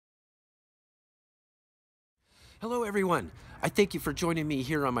Hello everyone! I thank you for joining me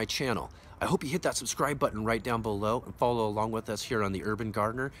here on my channel. I hope you hit that subscribe button right down below and follow along with us here on The Urban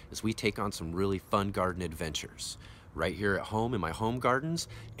Gardener as we take on some really fun garden adventures. Right here at home in my home gardens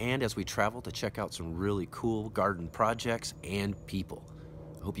and as we travel to check out some really cool garden projects and people.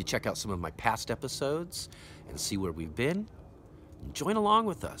 I hope you check out some of my past episodes and see where we've been. And join along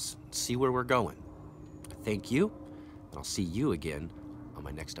with us and see where we're going. Thank you, and I'll see you again on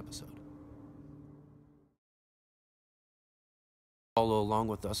my next episode. Follow along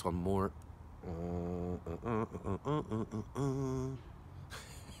with us on more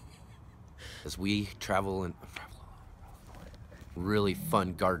as we travel and really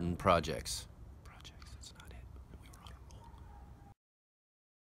fun garden projects.